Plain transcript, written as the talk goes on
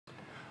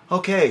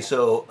Okay,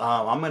 so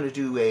I'm going to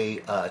do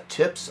a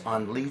tips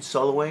on lead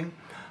soloing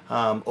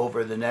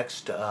over the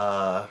next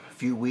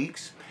few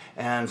weeks,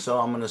 and so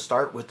I'm going to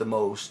start with the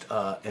most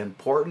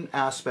important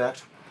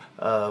aspect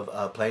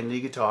of playing the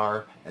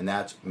guitar, and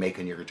that's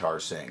making your guitar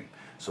sing.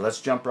 So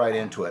let's jump right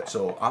into it.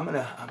 So I'm going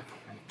to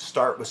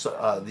start with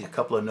a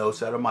couple of notes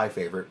that are my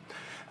favorite.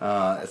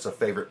 It's a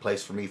favorite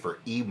place for me for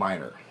E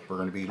minor. We're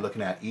going to be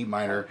looking at E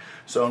minor.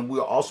 So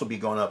we'll also be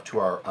going up to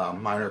our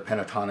minor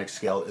pentatonic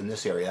scale in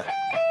this area.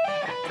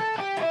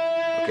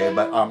 Okay,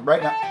 but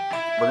right now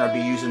we're going to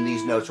be using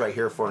these notes right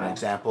here for an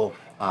example.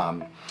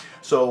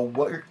 So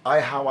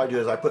how I do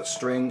is I put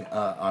string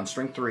on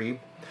string 3,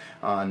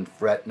 on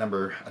fret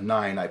number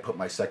 9 I put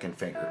my second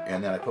finger,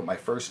 and then I put my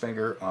first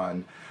finger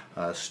on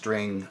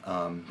string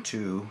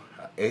 2,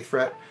 8th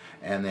fret,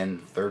 and then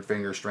third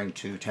finger string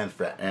 2, 10th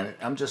fret, and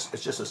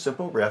it's just a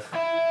simple riff.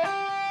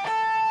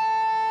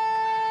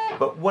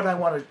 But what I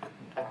want to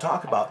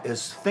talk about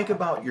is think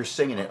about you're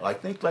singing it,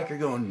 think like you're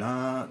going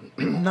na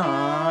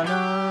na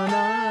na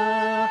na.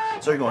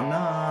 So you're going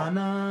na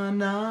na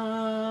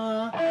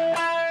na.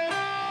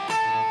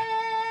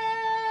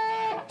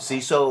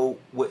 See, so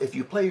if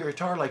you play your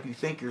guitar like you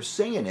think you're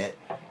singing it,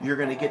 you're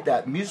going to get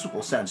that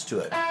musical sense to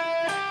it.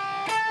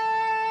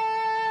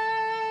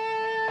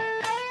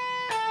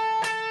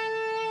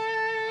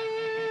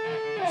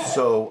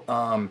 So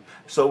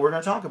so we're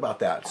going to talk about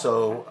that.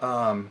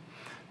 So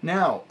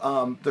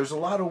now, there's a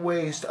lot of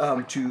ways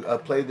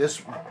to play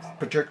this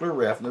particular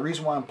riff, and the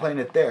reason why I'm playing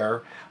it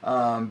there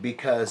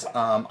because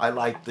I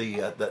like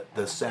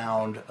the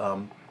sound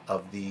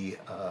of the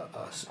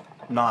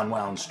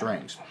non-wound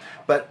strings.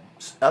 But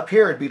up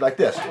here it'd be like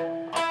this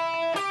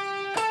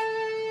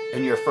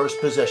in your first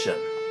position.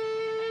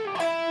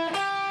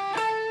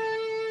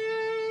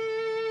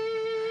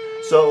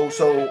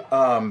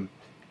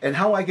 And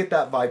how I get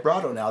that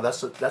vibrato now, that's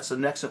the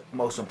next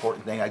most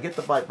important thing. I get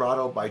the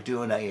vibrato by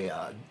doing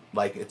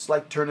it's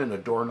like turning a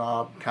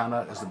doorknob, kind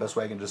of, is the best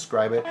way I can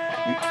describe it.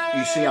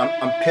 You see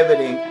I'm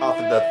pivoting off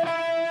of the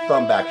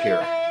thumb back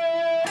here.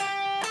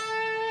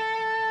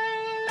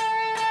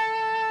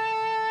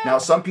 Now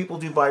some people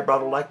do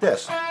vibrato like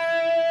this.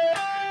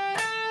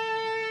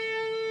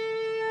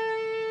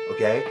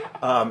 Okay?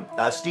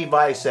 Steve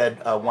Vai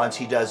said once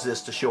he does this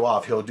to show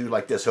off, he'll do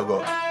like this, he'll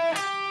go...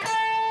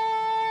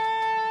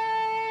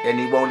 And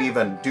he won't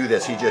even do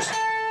this. He just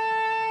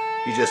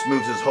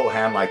moves his whole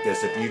hand like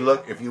this.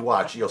 If you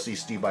watch, you'll see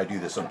Steve Vai do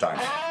this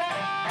sometimes.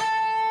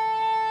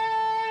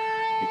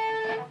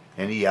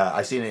 And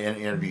I seen in an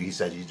interview, he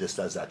said he just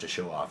does that to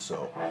show off.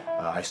 So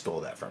I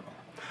stole that from him.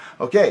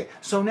 Okay,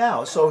 so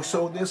now,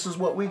 so this is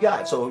what we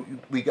got. So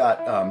we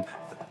got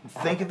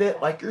think of it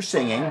like you're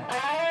singing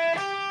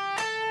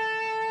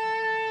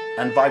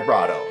and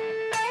vibrato.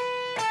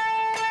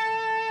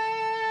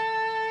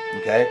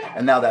 Okay,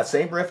 and now that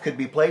same riff could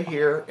be played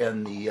here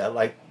in the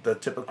like the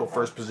typical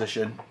first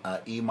position,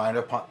 E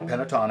minor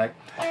pentatonic,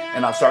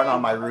 and I'm starting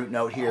on my root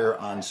note here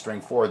on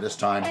string 4 this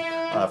time,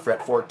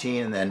 fret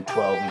 14, and then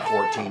 12 and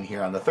 14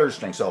 here on the third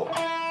string. So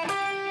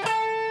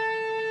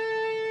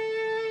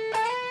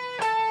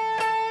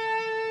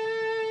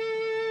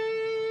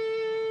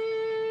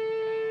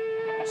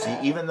see,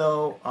 even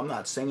though I'm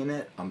not singing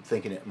it, I'm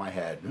thinking it in my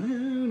head,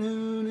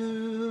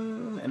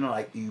 and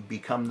like you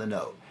become the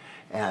note.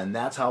 And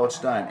that's how it's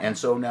done. And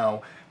so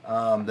now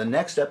the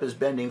next step is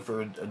bending.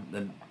 For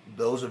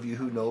those of you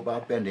who know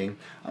about bending,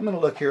 I'm going to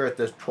look here at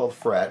the 12th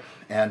fret,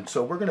 and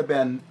so we're going to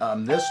bend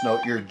this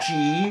note, your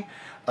G,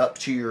 up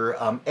to your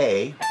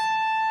A.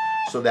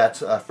 So that's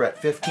fret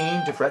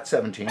 15 to fret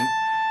 17.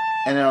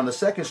 And then on the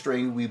second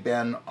string, we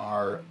bend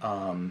our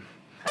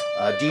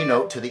D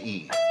note to the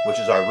E, which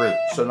is our root.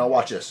 So now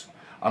watch this.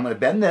 I'm going to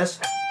bend this,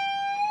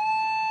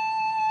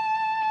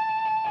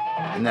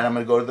 and then I'm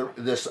going to go to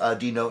this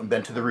D note and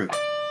bend to the root.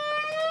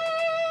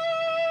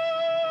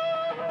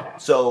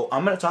 So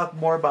I'm going to talk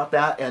more about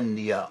that in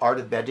the art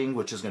of bending,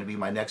 which is going to be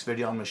my next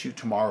video I'm going to shoot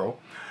tomorrow.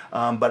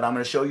 But I'm going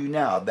to show you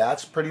now.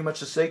 That's pretty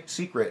much the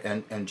secret.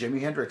 And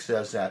Jimi Hendrix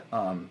says that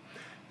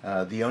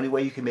the only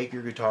way you can make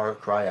your guitar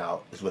cry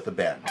out is with a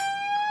bend.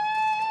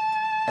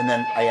 And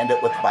then I end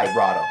it with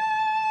vibrato.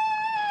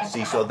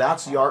 See, so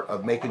that's the art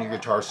of making your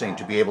guitar sing,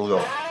 to be able to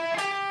go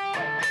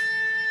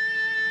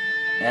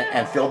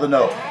and fill the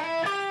note.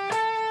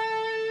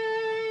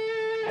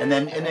 And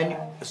then,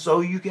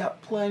 so you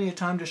got plenty of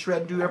time to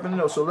shred and do everything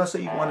else. So let's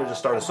say you wanted to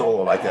start a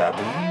solo like that.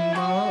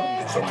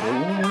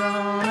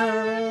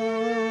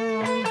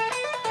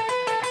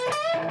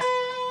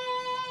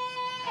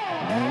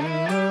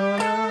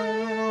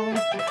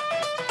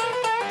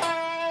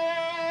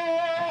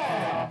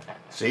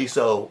 See,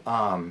 so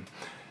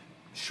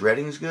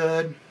shredding's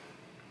good,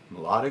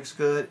 melodic's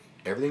good,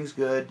 everything's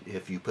good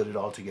if you put it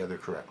all together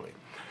correctly.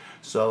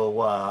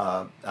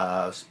 So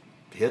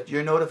hit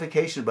your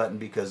notification button,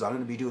 because I'm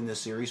going to be doing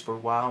this series for a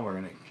while. We're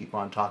going to keep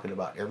on talking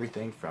about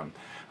everything from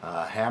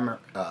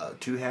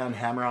two-hand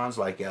hammer-ons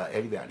like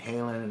Eddie Van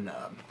Halen,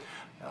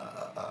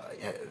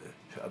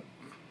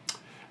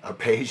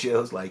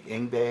 arpeggios like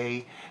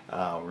Ingve.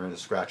 We're going to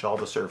scratch all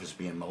the surface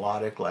being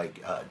melodic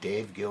like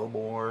Dave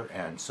Gilmour.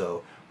 And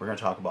so we're going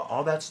to talk about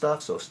all that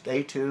stuff. So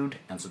stay tuned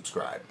and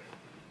subscribe.